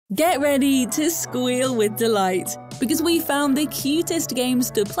Get ready to squeal with delight, because we found the cutest games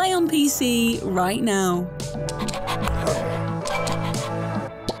to play on PC right now.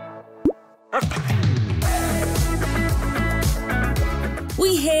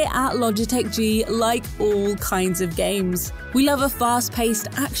 We here at Logitech G like all kinds of games. We love a fast-paced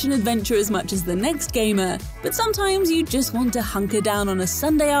action-adventure as much as the next gamer, but sometimes you just want to hunker down on a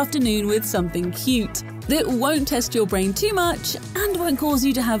Sunday afternoon with something cute that won't test your brain too much and won't cause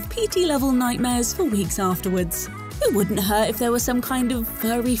you to have PT-level nightmares for weeks afterwards. It wouldn't hurt if there was some kind of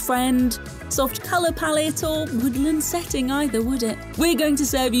furry friend, soft colour palette, or woodland setting either, would it? We're going to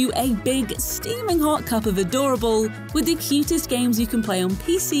serve you a big, steaming hot cup of adorable with the cutest games you can play on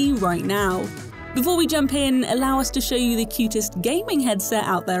PC right now. Before we jump in, allow us to show you the cutest gaming headset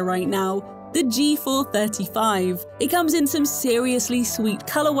out there right now, the G435. It comes in some seriously sweet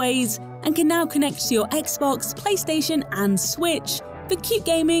colourways and can now connect to your Xbox, PlayStation and Switch for cute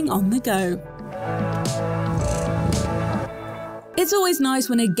gaming on the go. It's always nice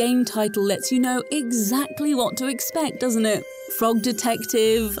when a game title lets you know exactly what to expect, doesn't it? Frog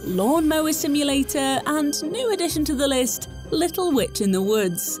Detective, Lawnmower Simulator, and new addition to the list, Little Witch in the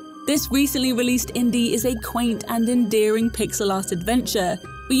Woods. This recently released indie is a quaint and endearing pixel art adventure,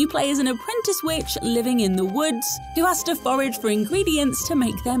 where you play as an apprentice witch living in the woods who has to forage for ingredients to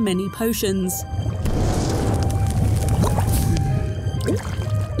make their many potions.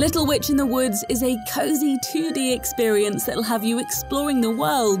 Little Witch in the Woods is a cozy 2D experience that'll have you exploring the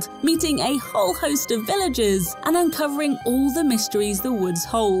world, meeting a whole host of villagers, and uncovering all the mysteries the woods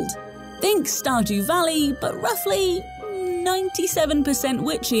hold. Think Stardew Valley, but roughly 97%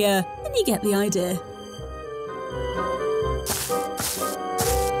 witchier, and you get the idea.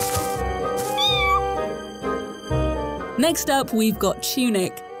 Next up, we've got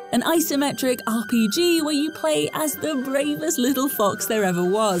Tunic, an isometric RPG where you play as the bravest little fox there ever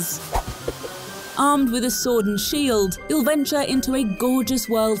was. Armed with a sword and shield, you'll venture into a gorgeous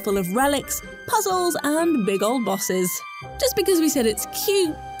world full of relics, puzzles, and big old bosses. Just because we said it's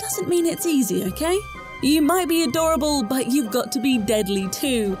cute doesn't mean it's easy, okay? You might be adorable, but you've got to be deadly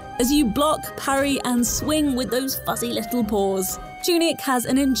too, as you block, parry, and swing with those fuzzy little paws. Tunic has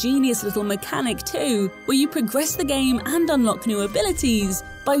an ingenious little mechanic too, where you progress the game and unlock new abilities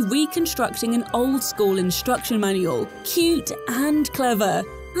by reconstructing an old-school instruction manual. Cute and clever.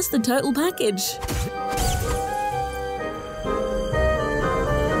 That's the total package.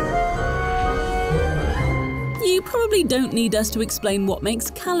 You probably don't need us to explain what makes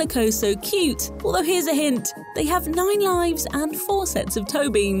Calico so cute, although here's a hint, they have 9 lives and 4 sets of toe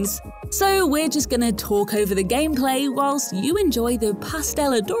beans. So we're just gonna talk over the gameplay whilst you enjoy the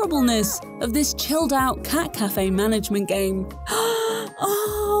pastel adorableness of this chilled out cat cafe management game.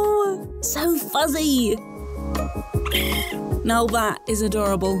 Oh, so fuzzy! Now that is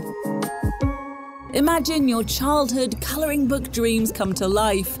adorable. Imagine your childhood colouring book dreams come to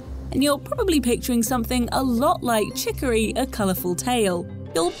life, and you're probably picturing something a lot like Chicory, A Colourful Tale.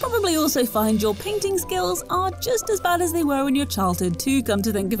 You'll probably also find your painting skills are just as bad as they were in your childhood too, come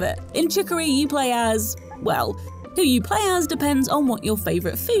to think of it. In Chicory, you play as, well, who you play as depends on what your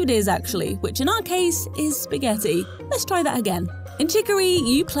favourite food is actually, which in our case is spaghetti. Let's try that again. In Chicory,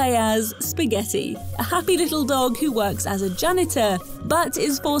 you play as Spaghetti, a happy little dog who works as a janitor, but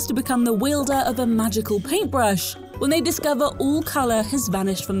is forced to become the wielder of a magical paintbrush when they discover all colour has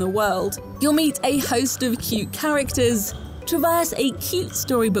vanished from the world. You'll meet a host of cute characters, traverse a cute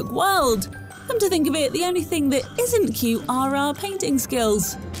storybook world. Come to think of it, the only thing that isn't cute are our painting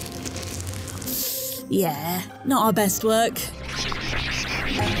skills. Yeah, not our best work.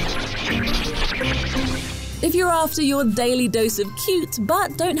 If you're after your daily dose of cute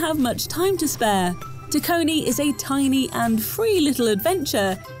but don't have much time to spare, Tukoni is a tiny and free little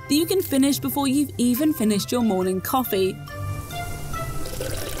adventure that you can finish before you've even finished your morning coffee.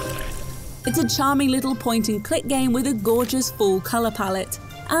 It's a charming little point-and-click game with a gorgeous full colour palette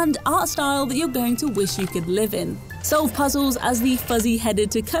and art style that you're going to wish you could live in. Solve puzzles as the fuzzy-headed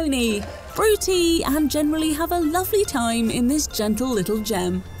Tukoni, fruity, and generally have a lovely time in this gentle little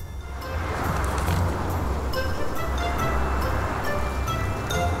gem.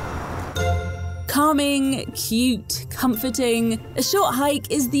 Calming, cute, comforting, a short hike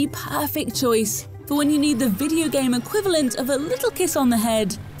is the perfect choice for when you need the video game equivalent of a little kiss on the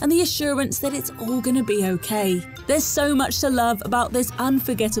head and the assurance that it's all gonna be okay. There's so much to love about this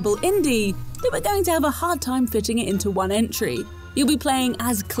unforgettable indie that we're going to have a hard time fitting it into one entry. You'll be playing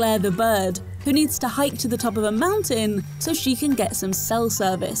as Claire the bird, who needs to hike to the top of a mountain so she can get some cell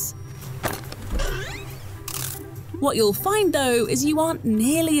service. What you'll find though is you aren't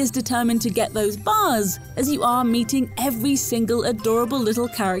nearly as determined to get those bars as you are meeting every single adorable little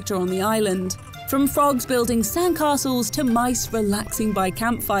character on the island. From frogs building sandcastles to mice relaxing by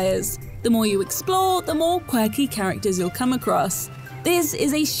campfires. The more you explore, the more quirky characters you'll come across. This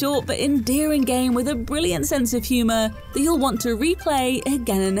is a short but endearing game with a brilliant sense of humour that you'll want to replay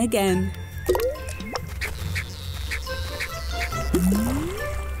again and again.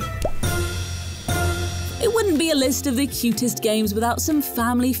 It wouldn't be a list of the cutest games without some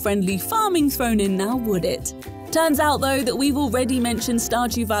family-friendly farming thrown in now, would it? Turns out though that we've already mentioned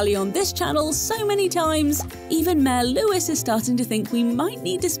Stardew Valley on this channel so many times, even Mayor Lewis is starting to think we might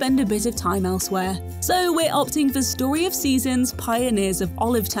need to spend a bit of time elsewhere. So we're opting for Story of Seasons Pioneers of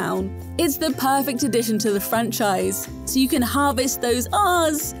Olivetown. It's the perfect addition to the franchise, so you can harvest those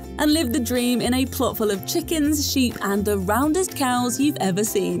R's and live the dream in a plot full of chickens, sheep and the roundest cows you've ever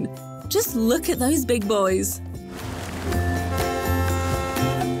seen. Just look at those big boys.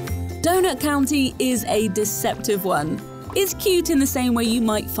 Donut County is a deceptive one. It's cute in the same way you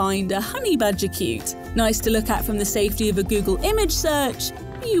might find a honey badger cute. Nice to look at from the safety of a Google image search,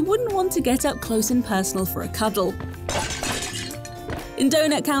 but you wouldn't want to get up close and personal for a cuddle. In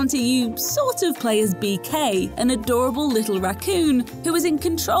Donut County, you sort of play as BK, an adorable little raccoon who is in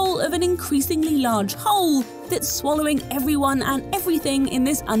control of an increasingly large hole that's swallowing everyone and everything in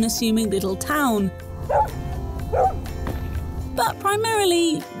this unassuming little town. But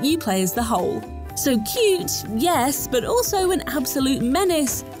primarily, you play as the hole. So cute, yes, but also an absolute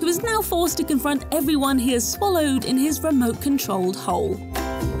menace who is now forced to confront everyone he has swallowed in his remote-controlled hole.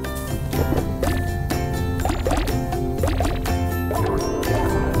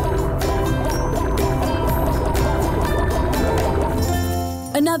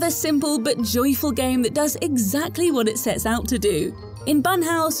 Another simple but joyful game that does exactly what it sets out to do. In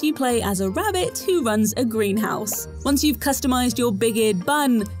Bunhouse, you play as a rabbit who runs a greenhouse. Once you've customized your big-eared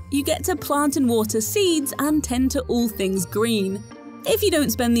bun, you get to plant and water seeds and tend to all things green. If you don't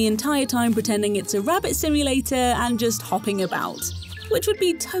spend the entire time pretending it's a rabbit simulator and just hopping about, which would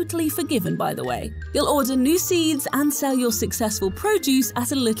be totally forgiven by the way. You'll order new seeds and sell your successful produce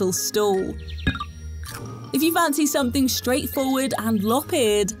at a little stall. If you fancy something straightforward and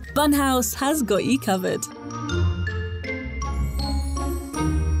lop-eared, Bunhouse has got you covered.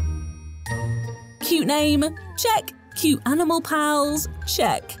 Cute name? Check. Cute animal pals?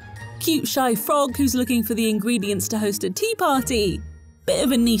 Check. Cute shy frog who's looking for the ingredients to host a tea party? Bit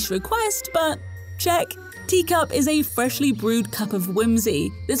of a niche request, but check. Teacup is a freshly brewed cup of whimsy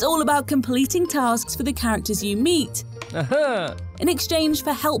that's all about completing tasks for the characters you meet, in exchange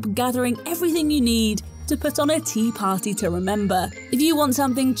for help gathering everything you need to put on a tea party to remember. If you want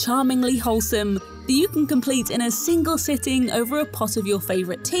something charmingly wholesome that you can complete in a single sitting over a pot of your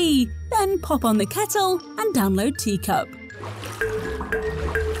favourite tea, then pop on the kettle and download Teacup.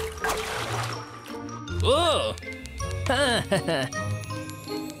 Whoa!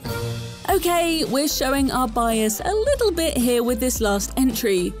 Okay, we're showing our bias a little bit here with this last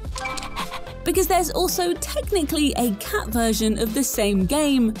entry, because there's also technically a cat version of the same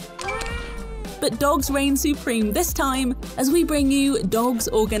game. But dogs reign supreme this time as we bring you Dogs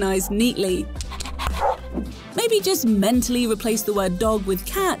Organised Neatly. Maybe just mentally replace the word dog with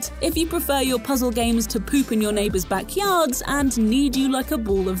cat if you prefer your puzzle games to poop in your neighbours' backyards and knead you like a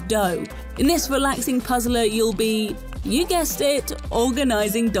ball of dough. In this relaxing puzzler, you'll be, you guessed it,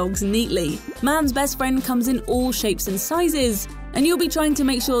 organising dogs neatly. Man's best friend comes in all shapes and sizes, and you'll be trying to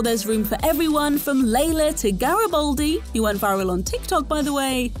make sure there's room for everyone from Layla to Garibaldi, who went viral on TikTok by the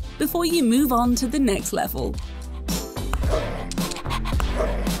way, before you move on to the next level.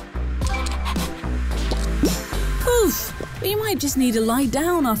 Oof, but you might just need to lie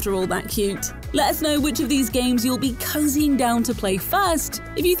down after all that cute. Let us know which of these games you'll be cozying down to play first.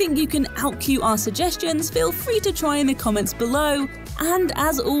 If you think you can out-cute our suggestions, feel free to try in the comments below. And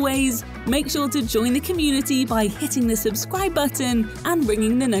as always, make sure to join the community by hitting the subscribe button and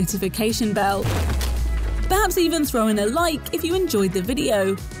ringing the notification bell. Perhaps even throw in a like if you enjoyed the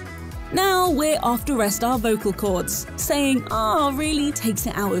video. Now we're off to rest our vocal cords. Saying "ah" really takes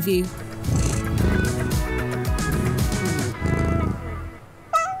it out of you.